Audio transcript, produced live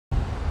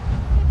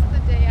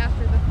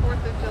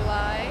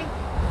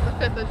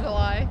5th of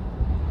July,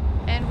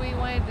 and we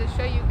wanted to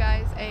show you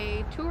guys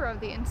a tour of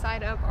the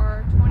inside of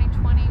our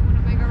 2020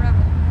 Winnebago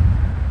Revel.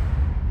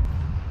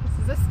 This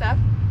is a step,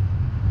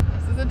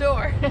 this is a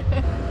door.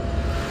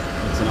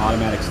 It's an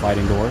automatic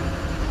sliding door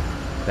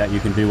that you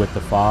can do with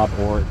the fob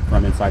or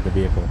from inside the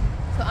vehicle.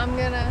 So I'm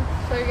gonna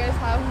show you guys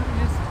how.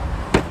 You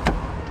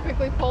just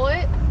quickly pull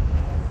it,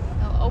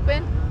 it'll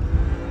open.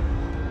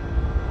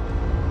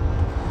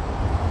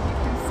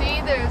 You can see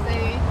there's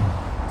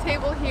a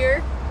table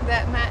here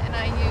that Matt and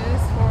I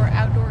use for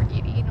outdoor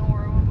eating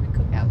or when we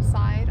cook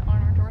outside on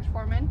our George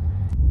Foreman.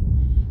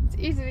 It's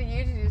easy to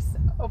use. You just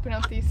open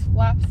up these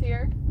flaps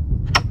here.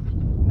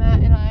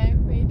 Matt and I,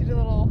 we did a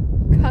little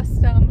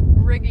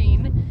custom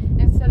rigging.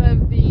 Instead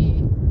of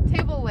the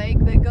table leg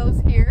that goes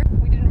here,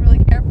 we didn't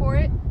really care for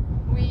it.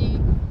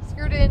 We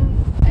screwed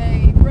in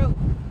a rope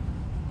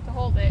to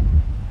hold it.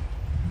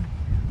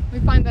 We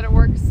find that it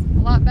works a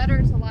lot better,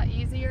 it's a lot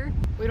easier.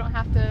 We don't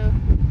have to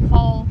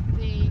haul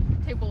the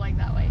table leg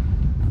that way.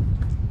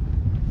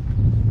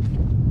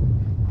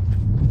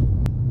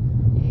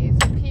 Easy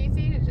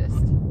peasy to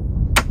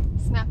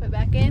just snap it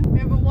back in. We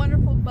have a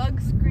wonderful bug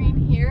screen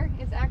here.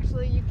 It's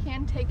actually, you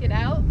can take it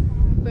out,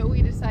 but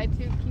we decide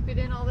to keep it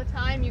in all the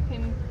time. You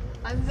can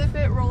unzip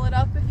it, roll it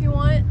up if you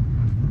want,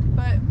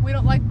 but we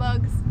don't like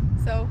bugs,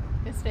 so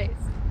it stays.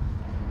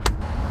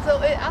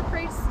 So it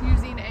operates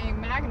using a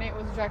magnet,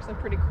 which is actually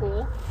pretty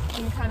cool.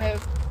 You can kind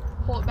of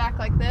pull it back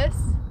like this,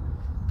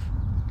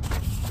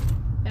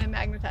 and it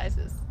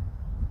magnetizes.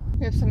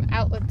 We have some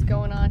outlets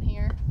going on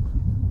here.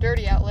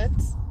 Dirty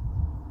outlets.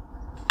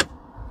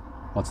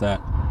 What's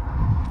that?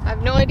 I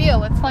have no idea,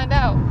 let's find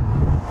out.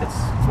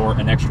 It's for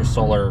an extra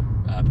solar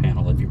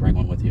panel if you bring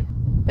one with you.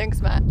 Thanks,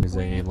 Matt. There's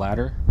a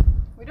ladder.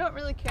 We don't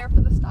really care for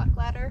the stock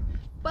ladder,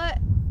 but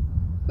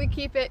we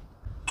keep it.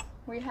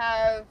 We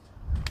have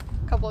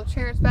a couple of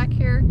chairs back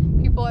here.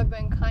 People have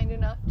been kind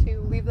enough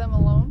to leave them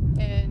alone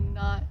and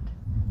not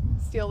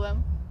steal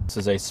them. This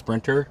is a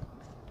Sprinter.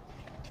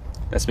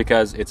 That's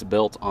because it's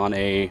built on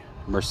a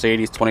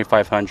Mercedes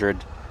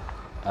 2500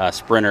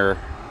 Sprinter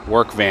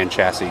work van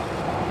chassis,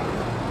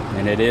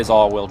 and it is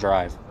all-wheel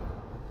drive.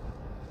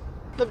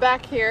 The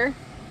back here,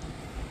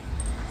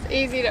 it's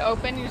easy to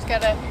open. You just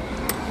gotta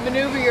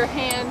maneuver your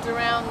hands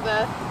around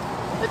the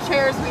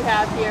chairs we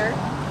have here.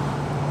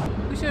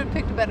 We should have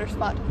picked a better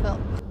spot to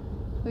film.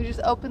 We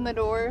just open the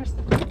doors,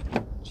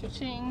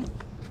 cha-ching.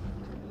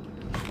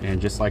 And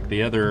just like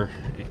the other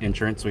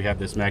entrance, we have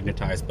this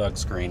magnetized bug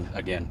screen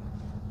again.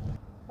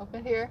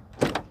 Open here.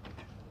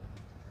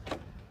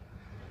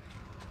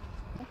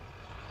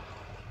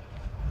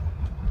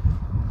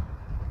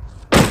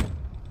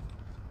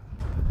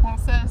 Well, it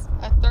says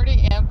a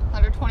 30 amp,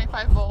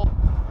 125 volt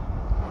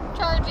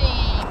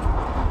charging.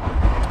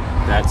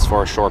 That's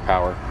for shore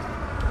power.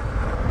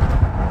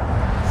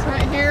 So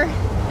right here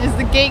is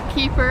the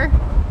gatekeeper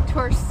to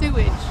our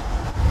sewage.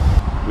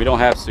 We don't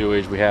have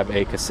sewage, we have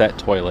a cassette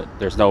toilet.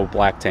 There's no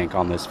black tank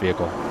on this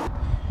vehicle.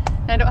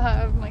 I don't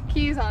have my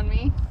keys on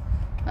me.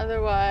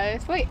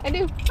 Otherwise, wait, I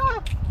do.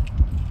 Ah!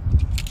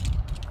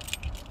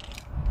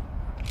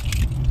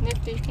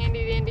 Nifty,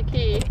 handy dandy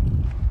key.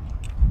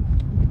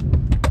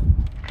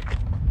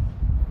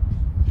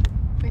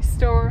 We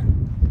store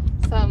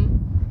some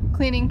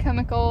cleaning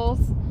chemicals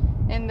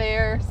in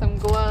there, some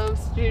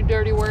gloves to do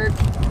dirty work,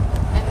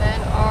 and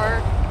then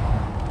our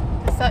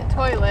cassette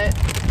toilet,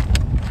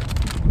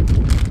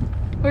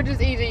 which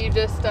is easy. You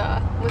just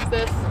lift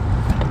this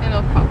and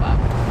it'll pop up.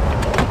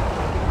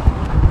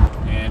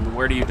 And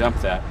where do you dump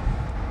that?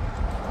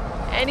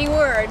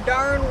 Anywhere,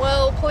 darn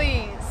well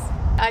please.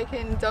 I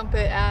can dump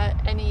it at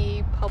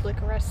any public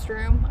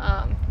restroom.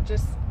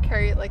 Just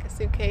carry it like a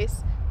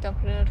suitcase,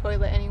 dump it in a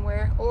toilet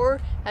anywhere,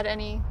 or at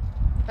any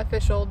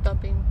official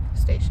dumping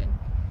station.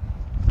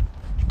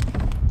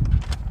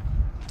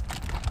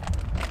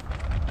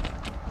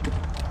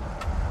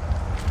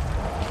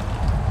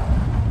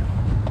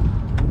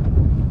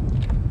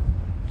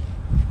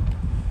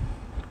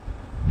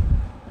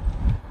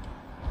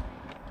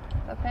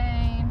 The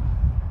pane.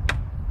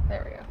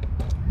 There we go.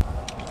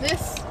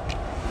 This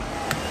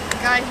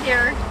guy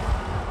here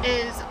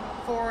is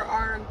for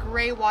our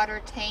gray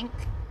water tank.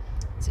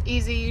 It's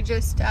easy, you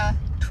just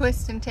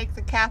twist and take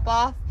the cap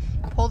off,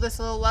 pull this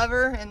little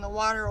lever, and the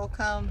water will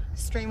come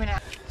streaming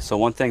out. So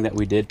one thing that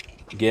we did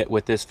get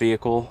with this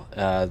vehicle,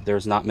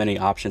 there's not many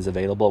options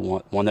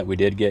available. One that we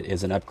did get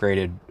is an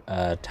upgraded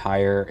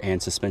tire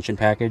and suspension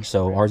package.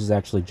 So ours is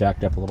actually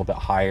jacked up a little bit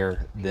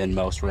higher than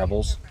most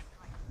Revels.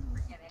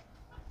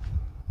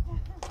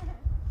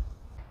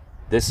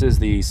 This is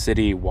the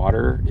city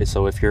water,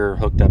 so if you're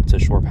hooked up to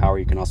shore power,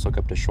 you can also hook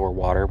up to shore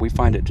water. We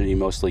find it to be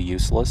mostly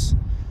useless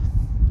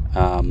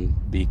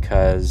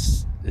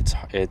because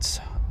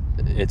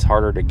it's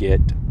harder to get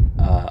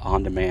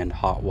on-demand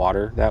hot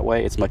water that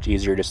way. It's much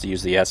easier just to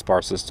use the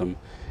S-bar system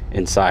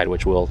inside,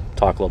 which we'll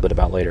talk a little bit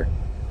about later.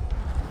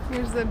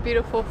 Here's the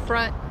beautiful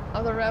front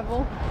of the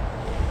Revel.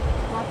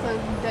 Lots of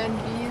dead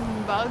bees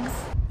and bugs.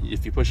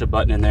 If you push a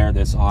button in there,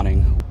 this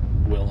awning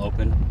will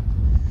open.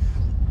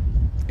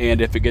 And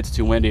if it gets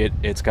too windy,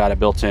 it's got a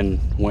built-in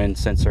wind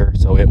sensor,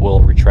 so it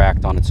will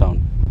retract on its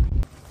own.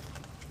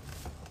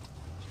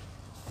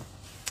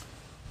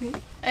 The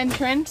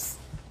entrance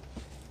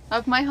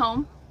of my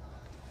home.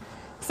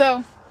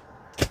 So,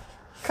 a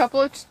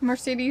couple of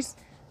Mercedes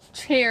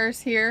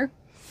chairs here.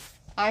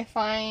 I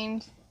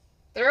find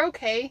they're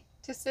okay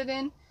to sit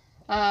in.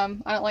 I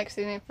don't like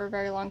sitting in for a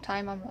very long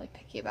time. I'm really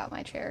picky about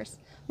my chairs.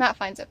 Matt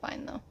finds it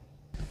fine though.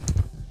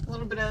 A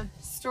little bit of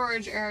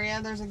storage area.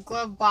 There's a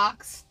glove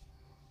box.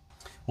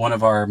 One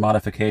of our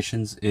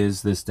modifications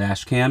is this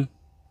dash cam,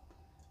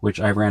 which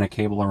I ran a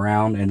cable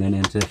around and then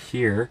into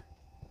here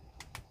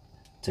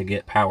to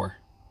get power.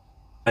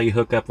 You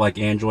hook up like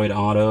Android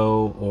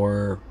Auto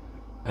or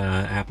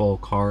Apple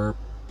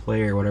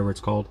CarPlay or whatever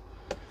it's called.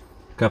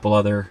 A couple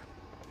other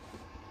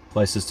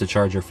places to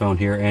charge your phone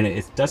here, and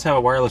it does have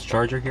a wireless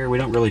charger here. We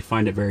don't really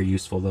find it very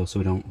useful though, so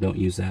we don't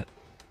use that.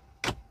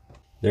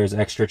 There's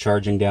extra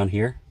charging down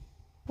here.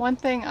 One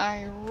thing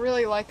I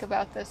really like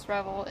about this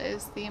Revel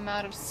is the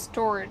amount of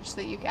storage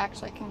that you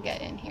actually can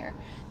get in here.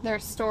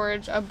 There's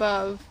storage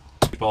above.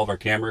 Keep all of our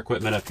camera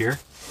equipment up here.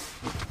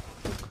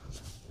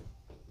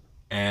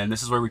 And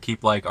this is where we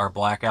keep like our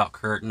blackout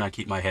curtain. I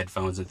keep my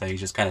headphones and things,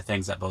 just kind of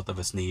things that both of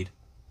us need.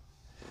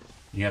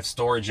 You have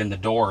storage in the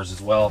doors as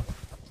well.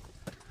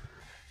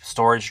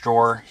 Storage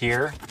drawer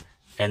here,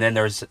 and then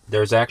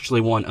there's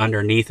actually one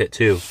underneath it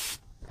too.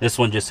 This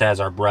one just has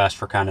our brush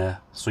for kind of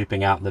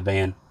sweeping out the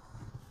van.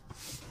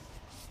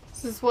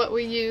 This is what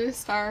we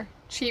used, our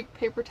cheap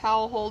paper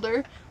towel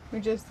holder. We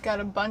just got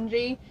a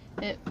bungee.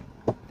 It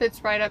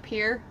fits right up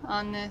here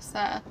on this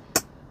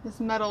this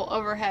metal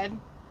overhead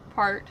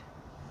part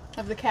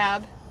of the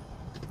cab.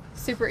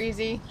 Super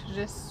easy to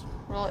just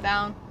roll it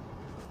down.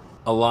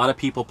 A lot of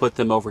people put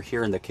them over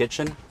here in the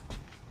kitchen.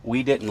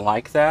 We didn't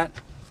like that.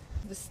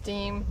 The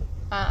steam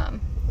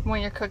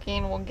when you're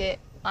cooking will get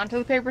onto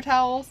the paper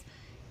towels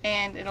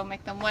and it'll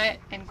make them wet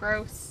and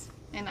gross,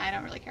 and I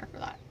don't really care for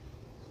that.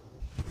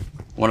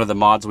 One of the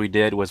mods we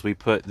did was we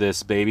put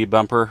this baby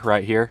bumper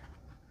right here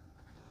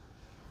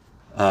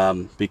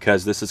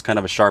because this is kind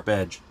of a sharp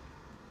edge.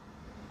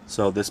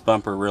 So this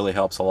bumper really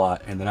helps a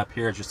lot. And then up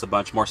here is just a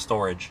bunch more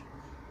storage.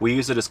 We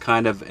use it as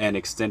kind of an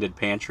extended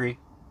pantry.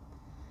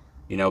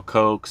 You know,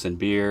 Cokes and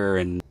beer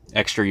and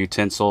extra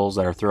utensils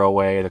that are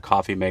throwaway, the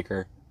coffee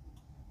maker.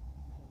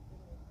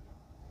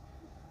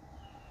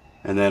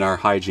 And then our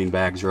hygiene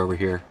bags are over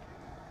here.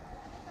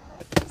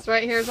 So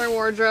right here's our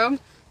wardrobe.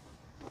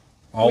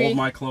 All of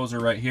my clothes are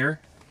right here,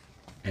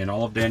 and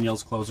all of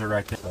Danielle's clothes are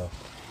right there. So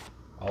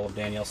all of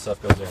Danielle's stuff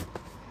goes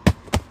there.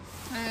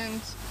 And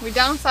we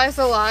downsized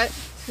a lot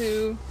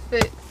to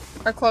fit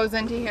our clothes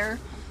into here.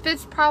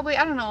 Fits probably,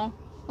 I don't know,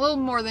 a little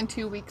more than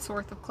 2 weeks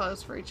worth of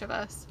clothes for each of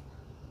us.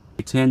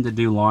 We tend to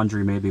do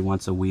laundry maybe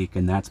once a week,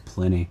 and that's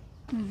plenty.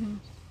 Mm-hmm.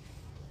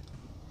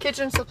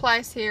 Kitchen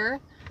supplies here.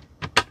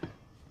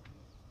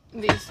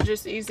 These are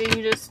just easy.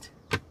 You just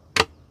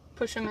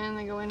push them in,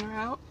 they go in or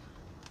out.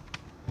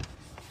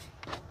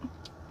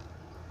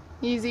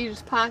 Easy,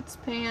 just pots,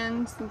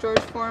 pans, George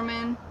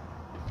Foreman,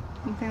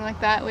 anything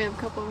like that. We have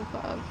a couple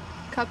of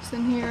cups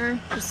in here,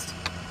 just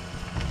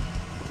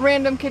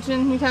random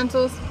kitchen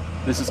utensils.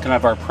 This is kind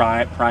of our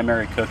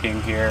primary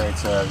cooking here.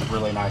 It's a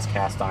really nice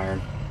cast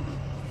iron.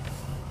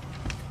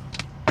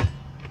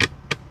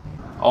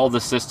 All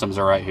the systems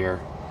are right here.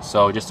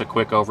 So just a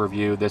quick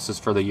overview. This is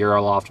for the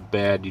Euroloft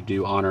bed. You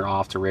do on or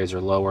off to raise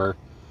or lower.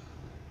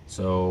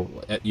 So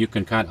you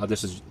can kind of,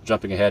 this is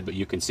jumping ahead, but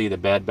you can see the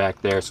bed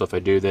back there. So if I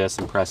do this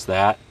and press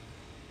that,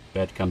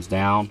 bed comes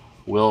down.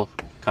 We'll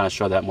kind of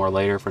show that more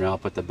later. For now, I'll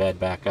put the bed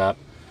back up.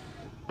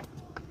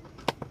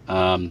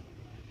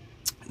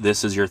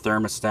 This is your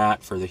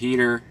thermostat for the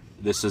heater.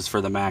 This is for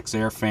the max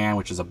air fan,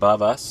 which is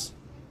above us.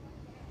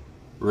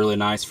 Really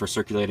nice for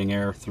circulating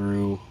air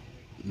through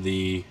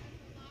the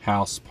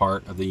house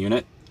part of the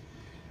unit.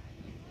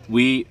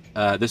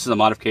 This is a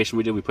modification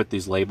we did. We put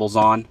these labels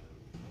on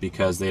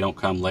because they don't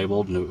come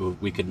labeled, and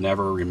we could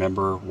never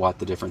remember what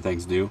the different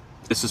things do.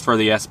 This is for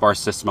the S-bar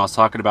system. I was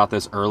talking about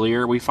this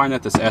earlier. We find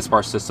that this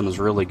S-bar system is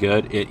really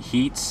good. It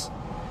heats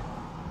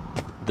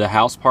the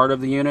house part of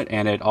the unit,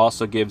 and it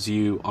also gives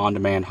you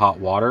on-demand hot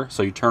water.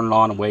 So you turn it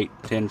on and wait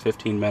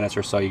 10-15 minutes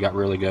or so, you got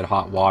really good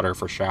hot water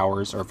for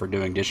showers or for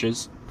doing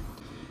dishes.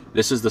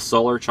 This is the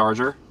solar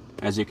charger.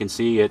 As you can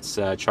see, it's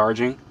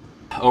charging.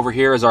 Over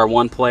here is our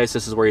one place.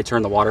 This is where you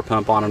turn the water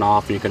pump on and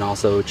off, and you can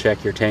also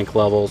check your tank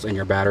levels and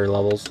your battery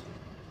levels.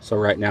 So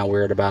right now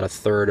we're at about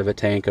 1/3 of a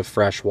tank of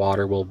fresh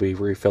water. We'll be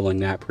refilling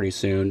that pretty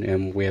soon,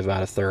 and we have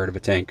about 1/3 of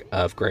a tank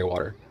of gray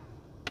water.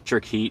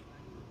 Electric heat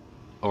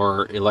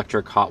or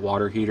electric hot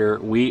water heater,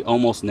 we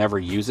almost never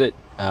use it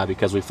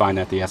because we find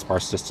that the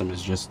S-bar system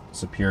is just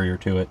superior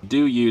to it.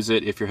 Do use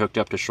it if you're hooked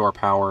up to shore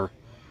power,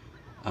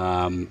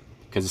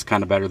 because it's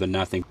kind of better than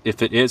nothing.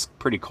 If it is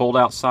pretty cold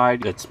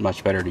outside, it's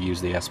much better to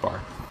use the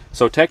S-bar.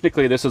 So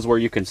technically this is where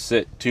you can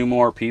sit 2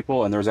 more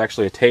people, and there's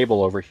actually a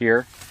table over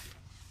here.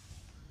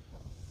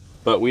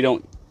 But we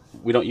don't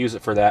we don't use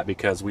it for that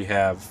because we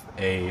have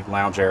a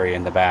lounge area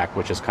in the back,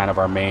 which is kind of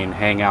our main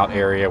hangout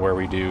area where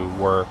we do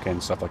work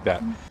and stuff like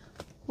that.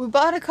 We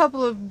bought a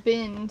couple of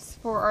bins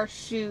for our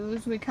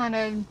shoes. We kind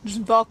of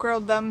just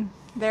velcroed them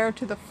there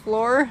to the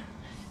floor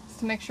just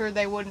to make sure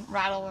they wouldn't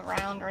rattle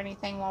around or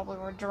anything while we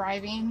were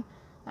driving.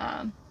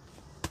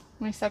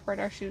 We separate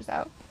our shoes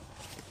out.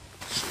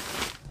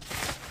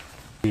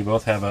 We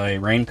both have a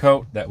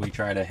raincoat that we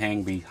try to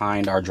hang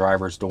behind our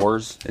driver's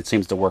doors. It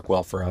seems to work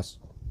well for us.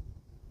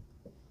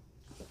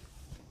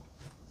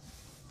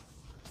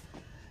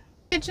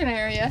 Kitchen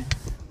area,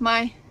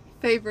 my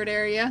favorite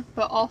area,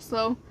 but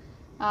also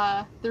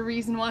the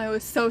reason why I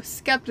was so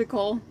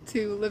skeptical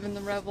to live in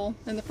the Revel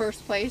in the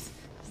first place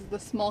is the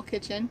small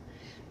kitchen.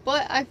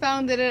 But I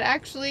found that it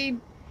actually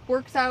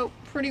works out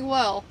pretty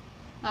well.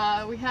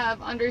 We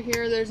have under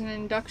here, there's an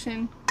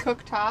induction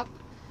cooktop.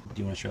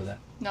 Do you want to show that?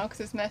 No,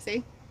 because it's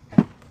messy.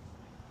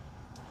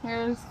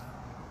 Here's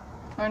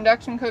our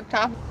induction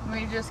cooktop.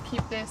 We just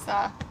keep this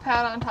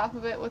pad on top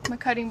of it with my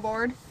cutting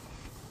board.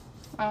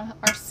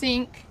 Our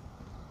sink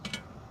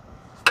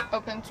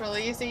opens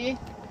really easy.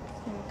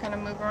 You can kind of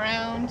move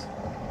around.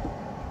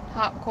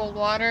 Hot, cold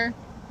water.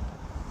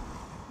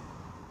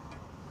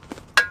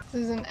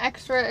 This is an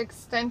extra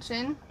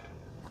extension.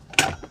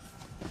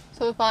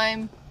 So if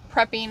I'm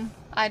prepping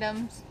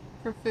items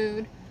for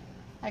food,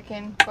 I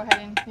can go ahead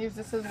and use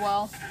this as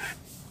well.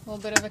 A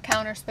little bit of a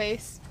counter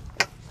space.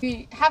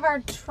 We have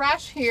our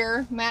trash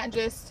here. Matt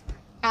just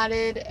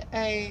added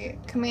a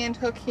command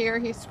hook here.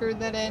 He screwed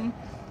that in.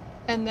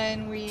 And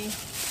then we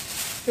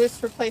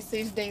just replace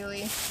these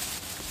daily.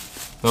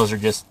 Those are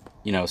just,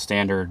 you know,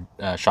 standard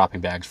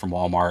shopping bags from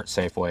Walmart,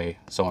 Safeway,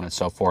 so on and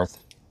so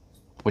forth,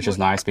 which is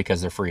nice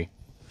because they're free.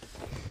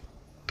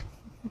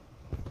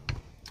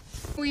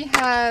 We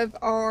have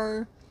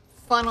our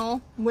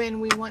funnel when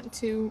we want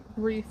to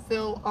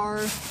refill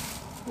our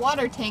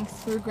water tanks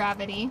through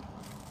gravity.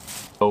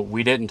 So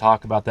we didn't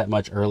talk about that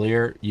much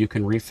earlier. You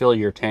can refill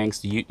your tanks.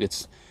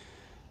 It's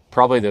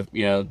probably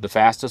the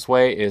fastest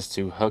way is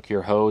to hook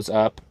your hose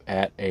up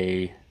at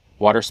a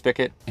water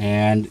spigot,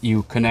 and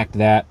you connect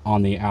that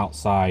on the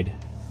outside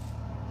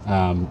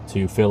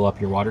to fill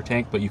up your water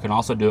tank. But you can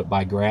also do it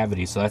by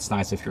gravity, so that's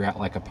nice if you're at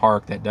like a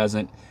park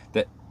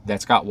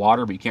that's got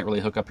water but you can't really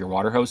hook up your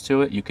water hose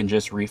to it. You can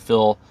just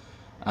refill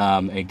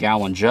a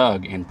gallon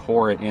jug and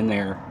pour it in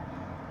there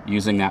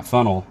using that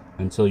funnel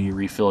until you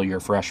refill your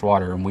fresh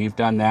water. And we've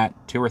done that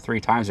 2 or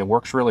 3 times. It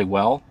works really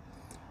well.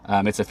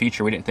 It's a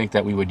feature we didn't think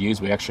that we would use.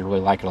 We actually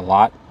really like it a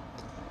lot.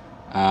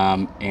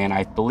 And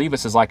I believe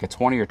this is like a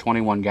 20 or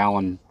 21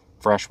 gallon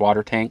fresh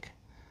water tank.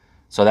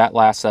 So that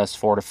lasts us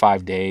 4 to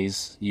 5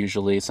 days,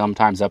 usually,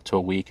 sometimes up to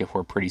a week if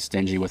we're pretty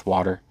stingy with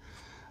water.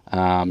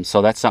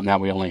 So that's something that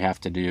we only have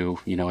to do,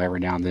 you know, every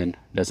now and then.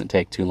 It doesn't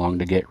take too long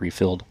to get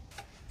refilled.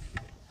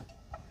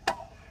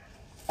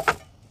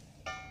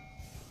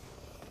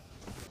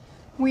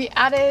 We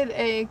added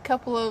a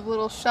couple of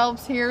little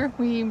shelves here.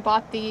 We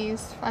bought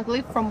these, I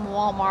believe, from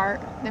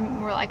Walmart. They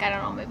were like, I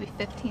don't know, maybe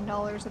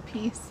 $15 a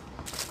piece.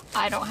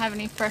 I don't have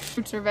any fresh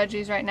fruits or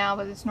veggies right now,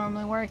 but it's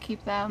normally where I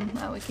keep them.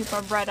 We keep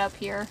our bread up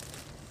here.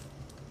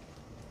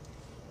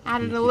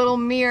 Added a little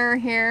mirror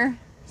here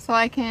so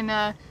I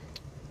can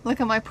look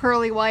at my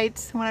pearly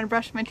whites when I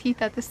brush my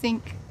teeth at the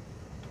sink.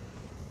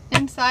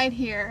 Inside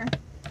here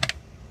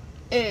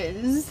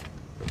is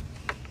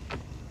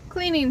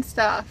cleaning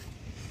stuff.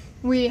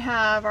 We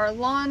have our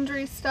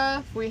laundry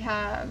stuff. We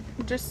have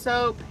just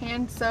soap,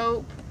 hand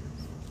soap,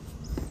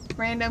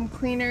 random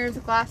cleaners,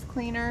 glass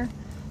cleaner.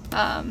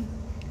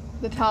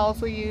 The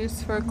towels we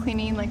use for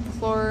cleaning like the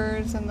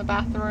floors and the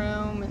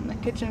bathroom and the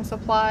kitchen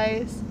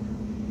supplies.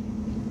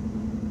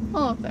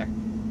 All up there.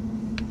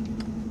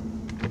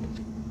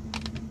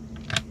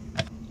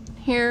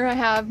 Here I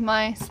have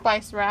my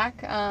spice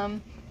rack. I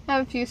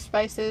have a few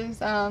spices,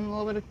 a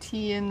little bit of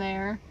tea in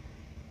there.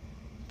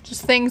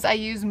 Just things I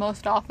use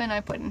most often I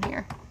put in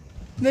here.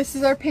 This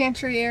is our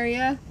pantry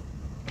area.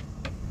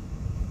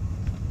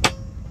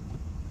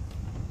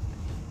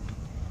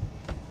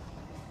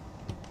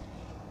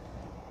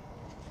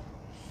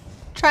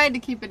 Tried to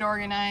keep it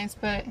organized,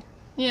 but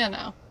you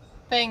know,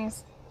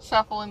 things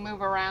shuffle and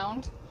move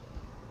around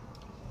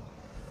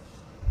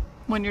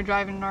when you're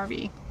driving an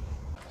RV.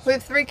 We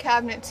have 3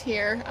 cabinets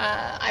here.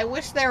 I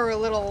wish they were a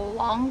little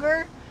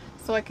longer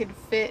so I could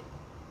fit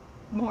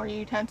more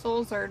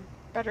utensils or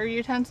better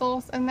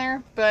utensils in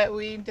there, but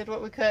we did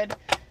what we could.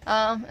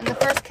 In the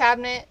first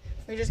cabinet,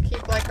 we just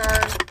keep like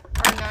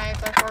our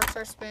knives, our forks,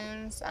 our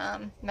spoons,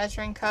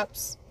 measuring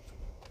cups,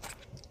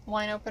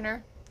 wine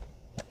opener.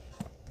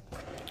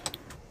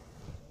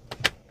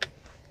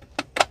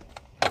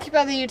 Keep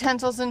all the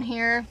utensils in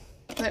here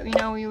that we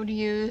know we would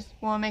use.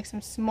 We want to make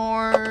some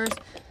s'mores,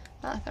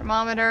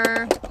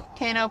 thermometer,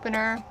 can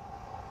opener,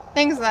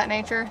 things of that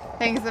nature.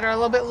 Things that are a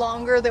little bit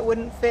longer that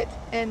wouldn't fit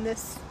in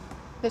this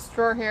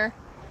drawer here.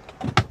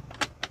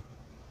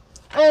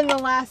 And the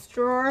last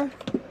drawer,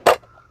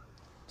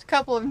 just a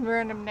couple of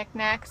random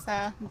knickknacks,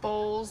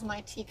 bowls,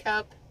 my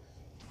teacup,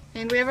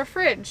 and we have a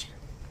fridge.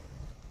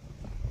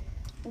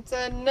 It's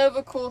a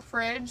Nova Cool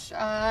fridge.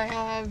 I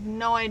have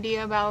no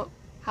idea about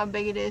how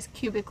big it is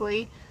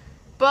cubically,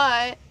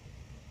 but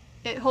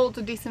it holds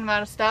a decent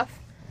amount of stuff.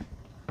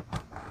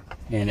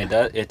 And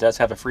it does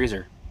have a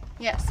freezer.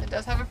 Yes, it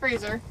does have a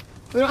freezer.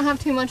 We don't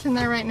have too much in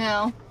there right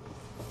now.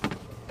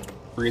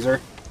 Freezer.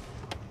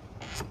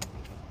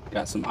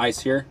 Got some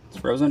ice here. It's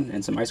frozen,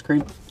 and some ice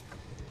cream.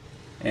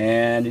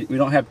 And we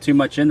don't have too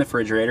much in the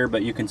refrigerator,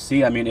 but you can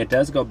see, I mean, it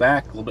does go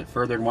back a little bit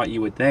further than what you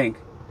would think.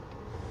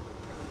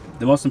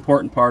 The most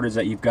important part is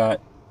that you've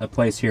got a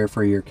place here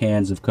for your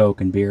cans of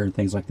Coke and beer and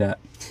things like that.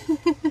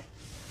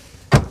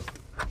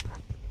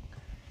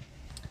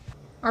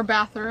 Our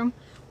bathroom,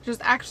 which is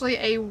actually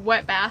a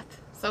wet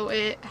bath. So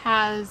it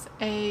has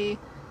a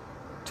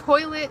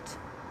toilet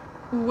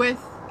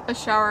with a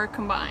shower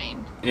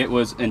combined. It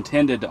was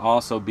intended to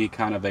also be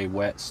kind of a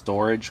wet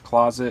storage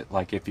closet,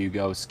 like if you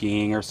go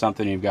skiing or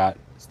something, you've got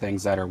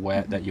things that are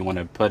wet that you want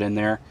to put in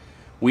there.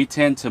 We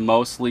tend to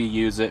mostly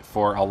use it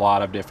for a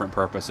lot of different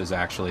purposes,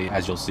 actually,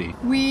 as you'll see.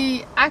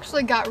 We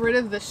actually got rid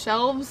of the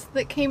shelves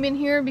that came in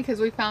here because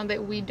we found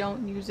that we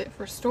don't use it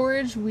for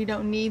storage. We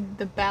don't need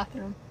the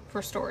bathroom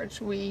for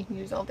storage. We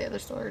use all the other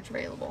storage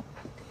available.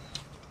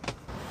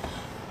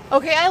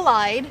 Okay, I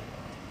lied.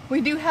 We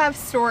do have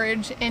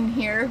storage in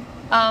here,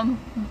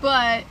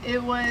 but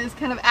it was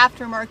kind of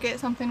aftermarket,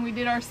 something we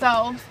did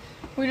ourselves.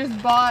 We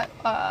just bought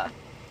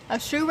a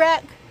shoe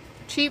rack,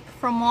 cheap,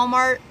 from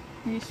Walmart.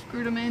 We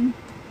screwed them in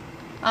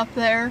up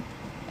there,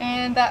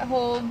 and that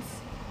holds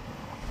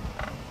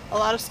a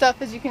lot of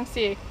stuff, as you can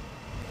see.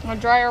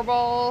 Dryer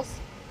balls,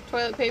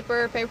 toilet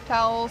paper, paper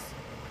towels,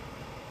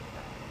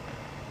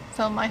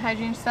 some of my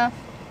hygiene stuff.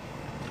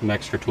 Some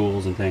extra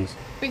tools and things.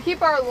 We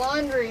keep our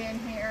laundry in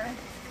here,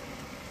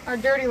 our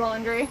dirty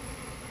laundry,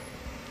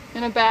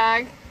 in a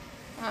bag.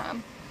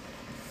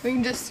 We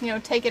can just,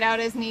 take it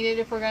out as needed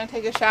if we're going to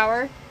take a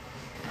shower.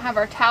 Have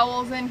our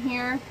towels in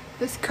here.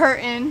 This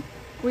curtain,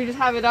 we just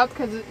have it up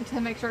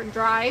to make sure it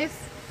dries.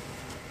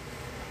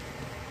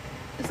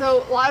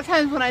 So a lot of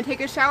times when I take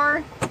a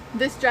shower,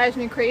 this drives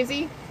me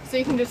crazy. So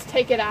you can just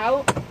take it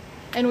out,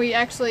 and we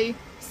actually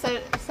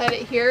set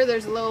it here.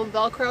 There's a little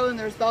Velcro, and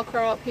there's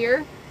Velcro up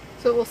here,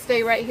 so it will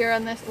stay right here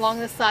on along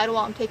this side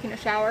while I'm taking a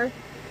shower.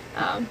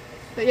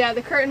 But yeah,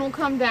 the curtain will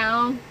come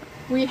down.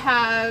 We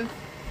have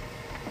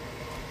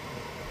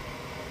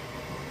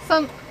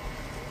some.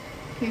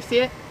 Can you see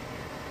it?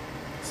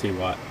 See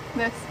what?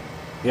 This.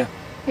 Yeah.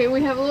 Okay,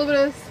 we have a little bit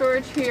of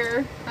storage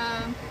here.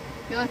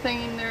 The only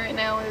thing in there right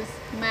now is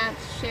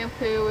Matt's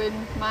shampoo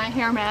and my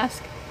hair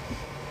mask.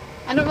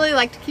 I don't really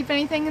like to keep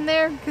anything in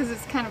there because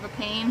it's kind of a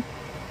pain.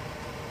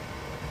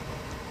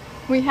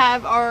 We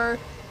have our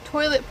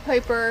toilet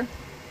paper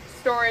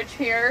storage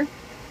here.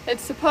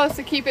 It's supposed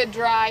to keep it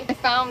dry. I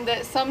found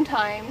that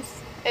sometimes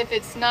if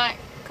it's not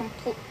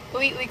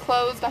completely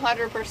closed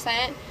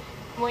 100%,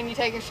 when you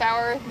take a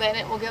shower, then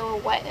it will get a little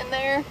wet in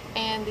there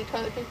and the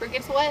toilet paper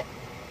gets wet.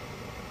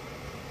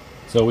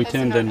 So we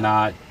tend to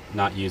not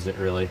use it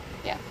really.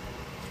 Yeah.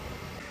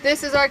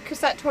 This is our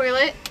cassette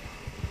toilet.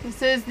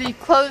 This is the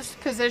closed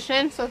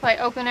position. So if I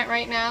open it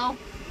right now,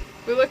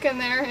 we look in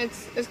there,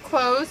 it's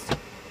closed.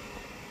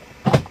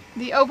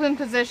 The open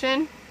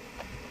position,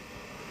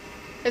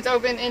 it's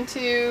open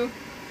into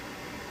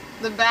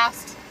the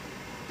vast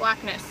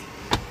blackness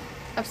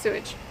of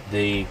sewage.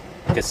 The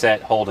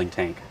cassette holding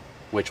tank,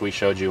 which we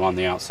showed you on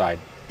the outside.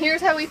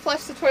 Here's how we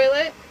flush the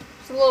toilet.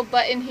 There's a little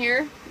button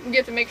here. You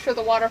have to make sure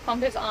the water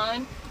pump is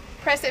on.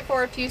 Press it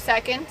for a few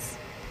seconds.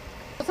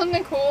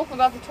 Something cool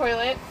about the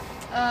toilet.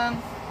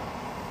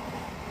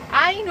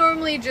 I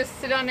normally just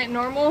sit on it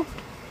normal,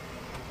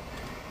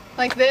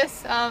 like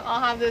this.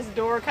 I'll have this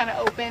door kind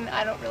of open.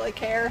 I don't really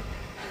care.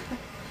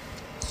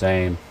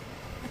 Same.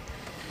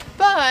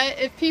 But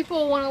if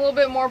people want a little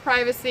bit more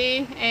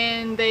privacy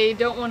and they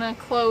don't want to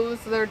close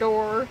their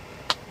door,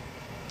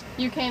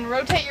 you can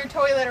rotate your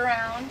toilet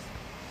around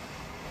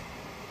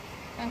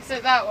and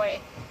sit that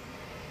way.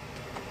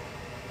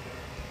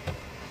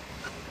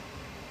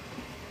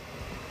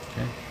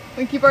 Okay.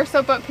 We keep our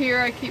soap up here.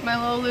 I keep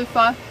my little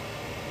loofah.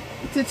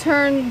 To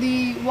turn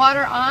the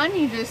water on,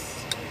 you just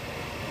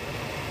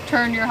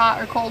turn your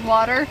hot or cold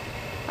water.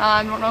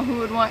 I don't know who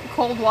would want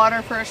cold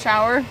water for a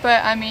shower,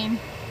 but I mean,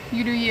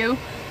 you do you.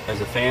 There's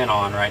a fan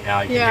on right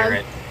now, you can hear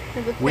it.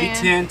 There's a fan. We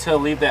tend to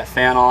leave that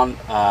fan on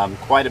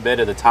quite a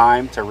bit of the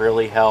time to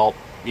really help,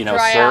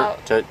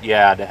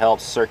 to help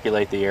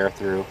circulate the air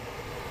through.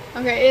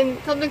 Okay, and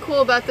something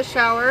cool about the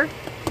shower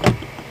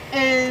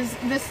is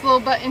this little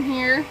button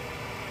here.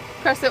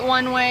 Press it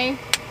one way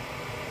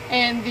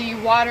and the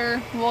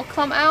water will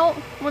come out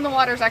when the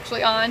water's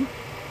actually on,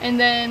 and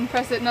then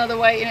press it another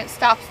way and it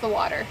stops the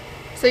water.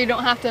 So you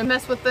don't have to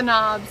mess with the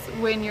knobs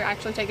when you're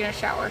actually taking a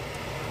shower.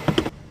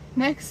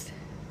 Next,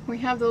 we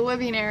have the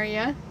living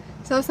area.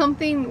 So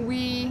something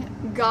we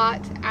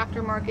got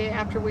aftermarket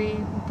after we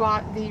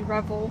bought the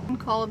Revel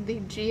called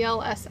the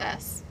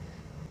GLSS.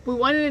 We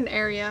wanted an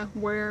area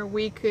where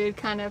we could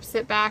kind of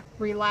sit back,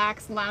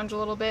 relax, lounge a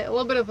little bit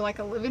of like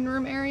a living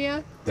room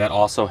area. That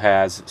also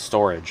has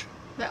storage.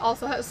 That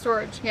also has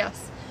storage,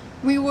 yes.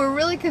 We were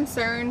really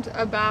concerned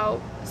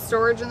about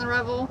storage in the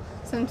Revel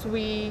since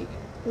we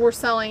were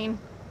selling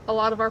a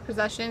lot of our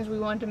possessions. We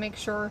wanted to make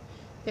sure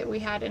that we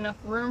had enough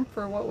room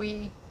for what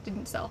we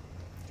didn't sell.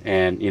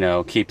 And, you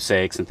know,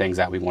 keepsakes and things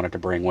that we wanted to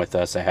bring with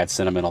us that had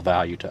sentimental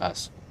value to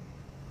us.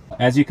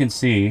 As you can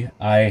see,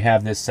 I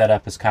have this set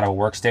up as kind of a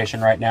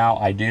workstation right now.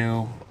 I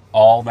do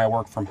all my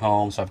work from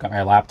home, so I've got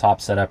my laptop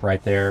set up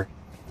right there.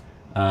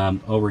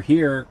 Over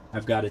here,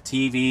 I've got a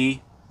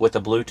TV with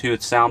a Bluetooth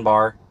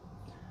soundbar.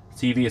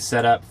 TV is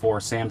set up for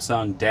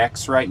Samsung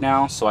DeX right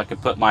now, so I can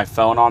put my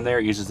phone on there.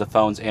 It uses the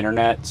phone's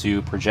internet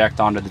to project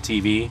onto the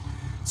TV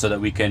so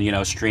that we can, you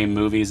know, stream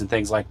movies and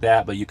things like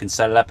that. But you can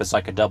set it up as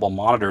like a double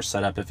monitor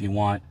setup if you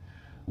want.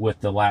 With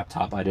the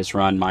laptop, I just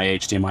run my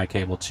HDMI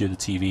cable to the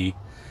TV.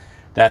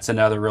 That's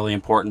another really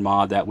important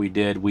mod that we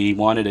did. We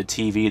wanted a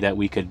TV that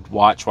we could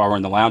watch while we're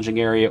in the lounging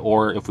area,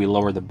 or if we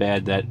lower the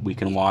bed, that we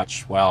can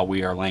watch while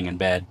we are laying in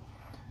bed.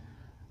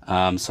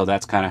 So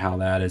that's kind of how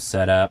that is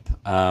set up.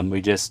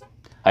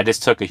 I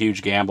just took a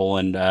huge gamble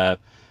and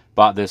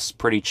bought this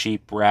pretty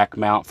cheap rack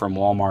mount from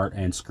Walmart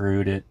and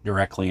screwed it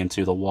directly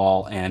into the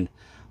wall and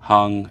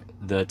hung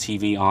the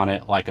TV on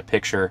it like a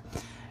picture.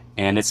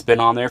 And it's been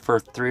on there for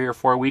 3 or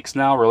 4 weeks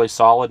now, really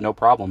solid, no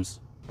problems.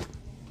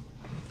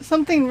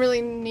 Something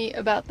really neat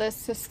about this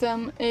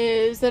system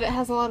is that it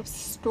has a lot of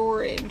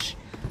storage.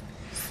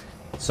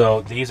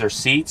 So these are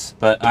seats,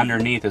 but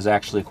underneath is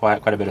actually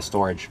quite a bit of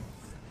storage.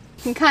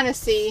 You can kind of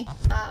see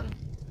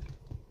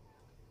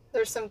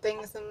there's some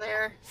things in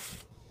there,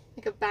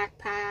 like a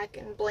backpack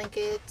and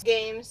blankets,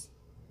 games.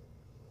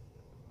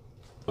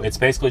 It's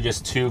basically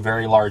just 2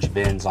 very large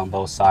bins on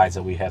both sides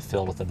that we have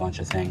filled with a bunch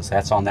of things.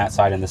 That's on that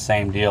side, and the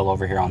same deal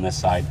over here on this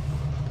side.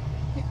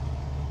 Yeah.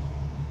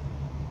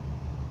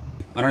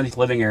 Underneath the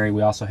living area,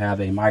 we also have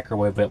a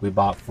microwave that we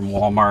bought from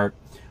Walmart.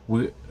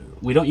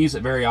 We don't use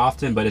it very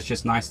often, but it's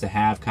just nice to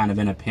have kind of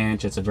in a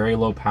pinch. It's a very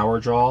low power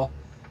draw.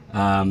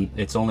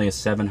 It's only a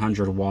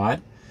 700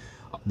 watt.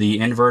 The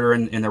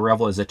inverter in the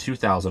Revel is a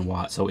 2000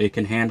 watt, so it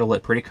can handle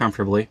it pretty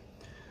comfortably.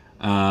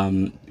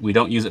 We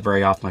don't use it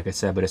very often, like I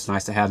said, but it's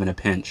nice to have in a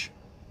pinch.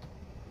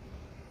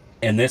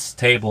 And this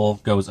table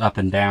goes up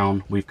and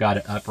down. We've got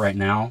it up right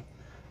now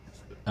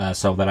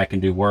so that I can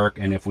do work,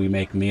 and if we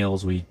make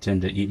meals, we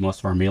tend to eat most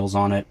of our meals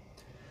on it.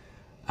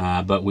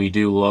 But we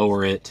do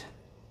lower it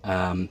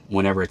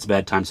whenever it's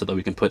bedtime so that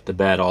we can put the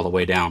bed all the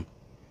way down.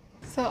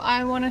 So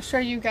I want to show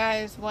you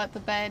guys what the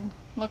bed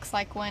looks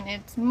like when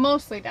it's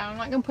mostly down. I'm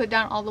not going to put it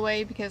down all the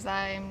way because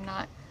I'm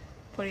not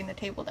putting the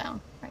table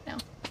down right now.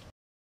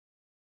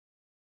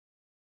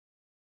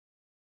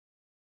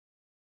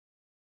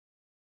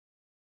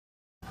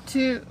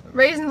 To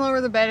raise and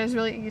lower the bed is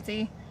really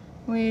easy.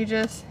 You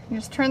just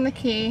turn the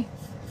key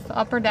to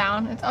up or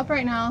down. It's up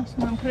right now, so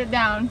I'm going to put it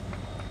down.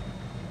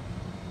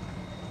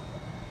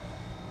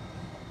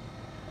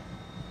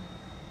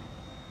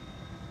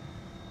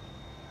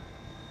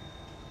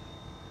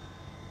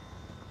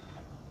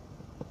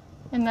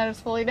 And that is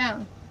fully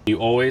down. You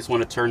always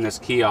want to turn this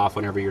key off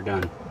whenever you're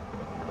done.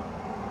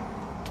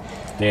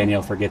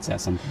 Danielle forgets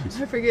that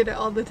sometimes. I forget it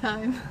all the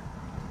time.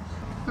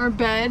 Our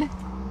bed.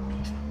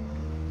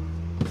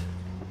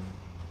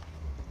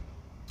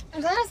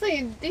 There's honestly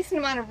a decent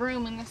amount of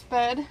room in this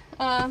bed.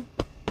 I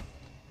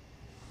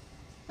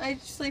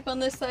sleep on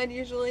this side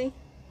usually.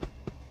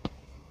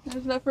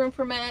 There's enough room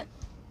for Matt.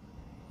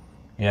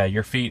 Yeah,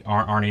 your feet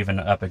aren't even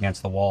up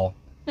against the wall.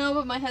 No,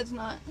 but my head's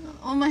not.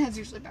 Oh, my head's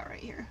usually about right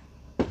here.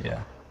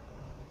 Yeah.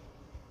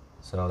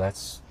 So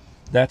that's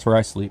where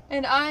I sleep.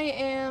 And I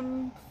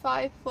am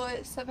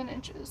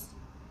 5'7".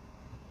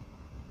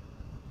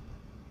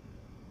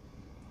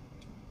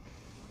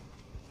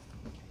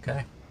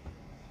 Okay.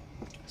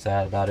 Is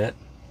that about it?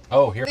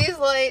 Oh, here. These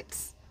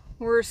lights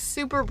were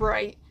super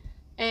bright,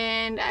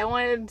 and I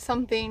wanted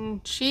something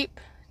cheap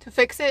to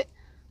fix it.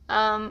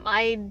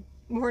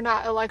 We're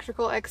not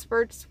electrical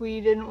experts.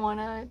 We didn't want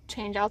to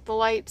change out the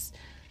lights,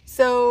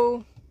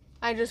 so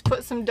I just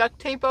put some duct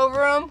tape over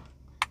them,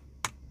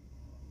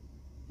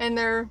 and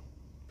they're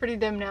pretty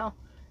dim now.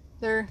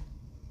 They're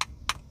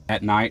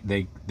at night.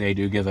 They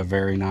do give a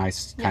very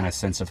nice kind of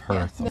sense of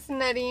hearth. Yeah. This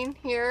netting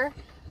here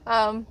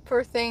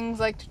for things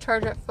like to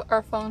charge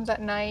our phones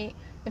at night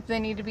if they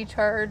need to be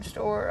charged,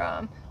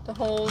 or to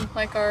hold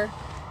like our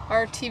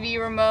TV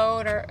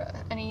remote or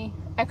any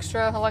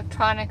extra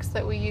electronics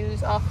that we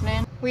use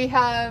often. We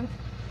have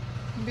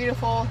a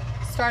beautiful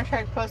Star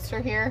Trek poster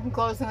here. It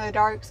glows in the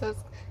dark, so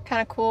it's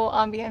kind of cool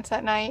ambience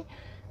at night.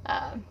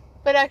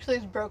 But actually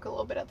it's broke a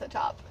little bit at the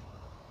top.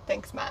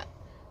 Thanks, Matt.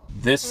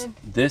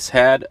 This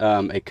had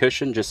a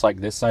cushion just like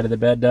this side of the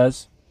bed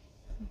does,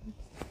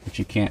 but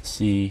you can't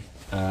see.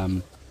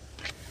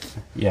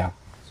 Yeah,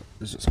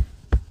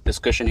 this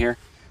cushion here.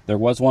 There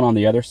was one on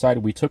the other side.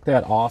 We took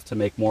that off to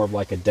make more of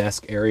like a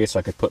desk area so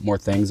I could put more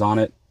things on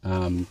it.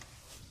 And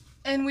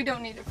we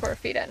don't need it for our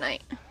feet at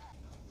night.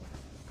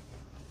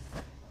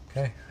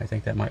 Okay, I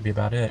think that might be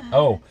about it.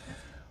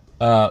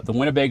 The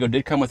Winnebago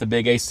did come with a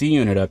big AC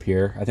unit up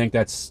here. I think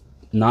that's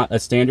not a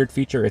standard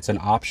feature, it's an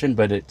option,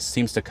 but it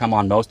seems to come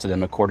on most of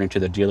them according to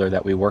the dealer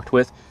that we worked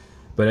with.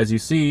 But as you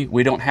see,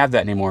 we don't have that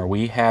anymore.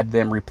 We had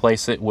them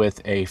replace it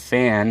with a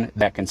fan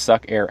that can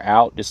suck air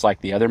out just like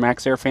the other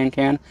Max Air fan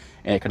can,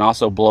 and it can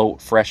also blow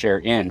fresh air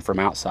in from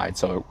outside,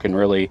 so it can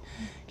really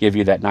give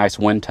you that nice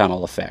wind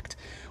tunnel effect.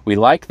 We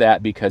like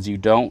that because you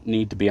don't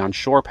need to be on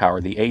shore power.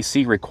 The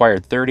AC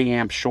required 30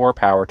 amp shore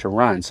power to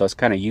run, so it's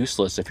kind of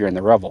useless if you're in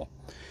the Revel.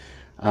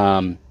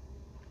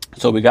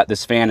 So we got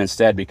this fan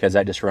instead because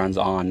that just runs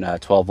on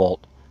 12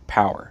 volt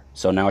power.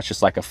 So now it's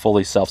just like a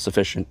fully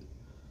self-sufficient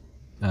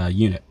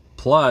unit.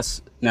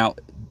 Plus, now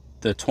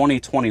the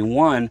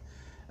 2021,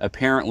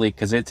 apparently,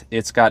 because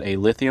it's got a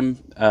lithium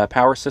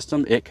power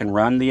system, it can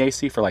run the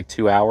AC for like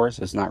 2 hours.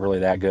 It's not really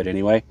that good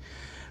anyway.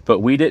 But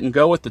we didn't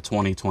go with the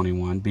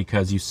 2021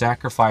 because you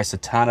sacrifice a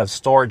ton of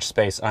storage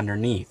space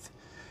underneath.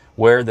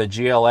 Where the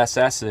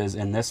GLSS is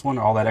in this one,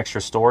 all that extra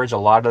storage, a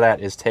lot of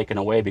that is taken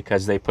away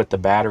because they put the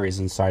batteries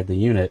inside the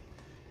unit.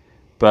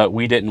 But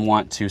we didn't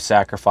want to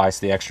sacrifice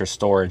the extra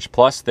storage.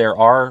 Plus, there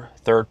are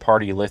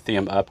third-party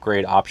lithium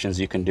upgrade options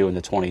you can do in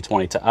the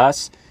 2020. To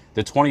us,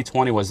 the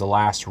 2020 was the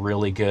last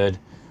really good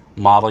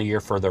model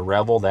year for the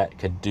Revel that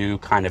could do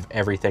kind of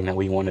everything that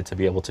we wanted to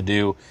be able to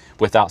do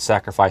without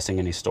sacrificing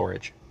any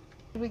storage.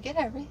 Did we get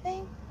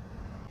everything?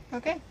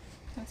 Okay,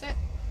 that's it.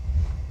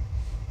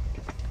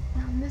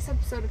 On this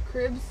episode of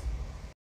Cribs,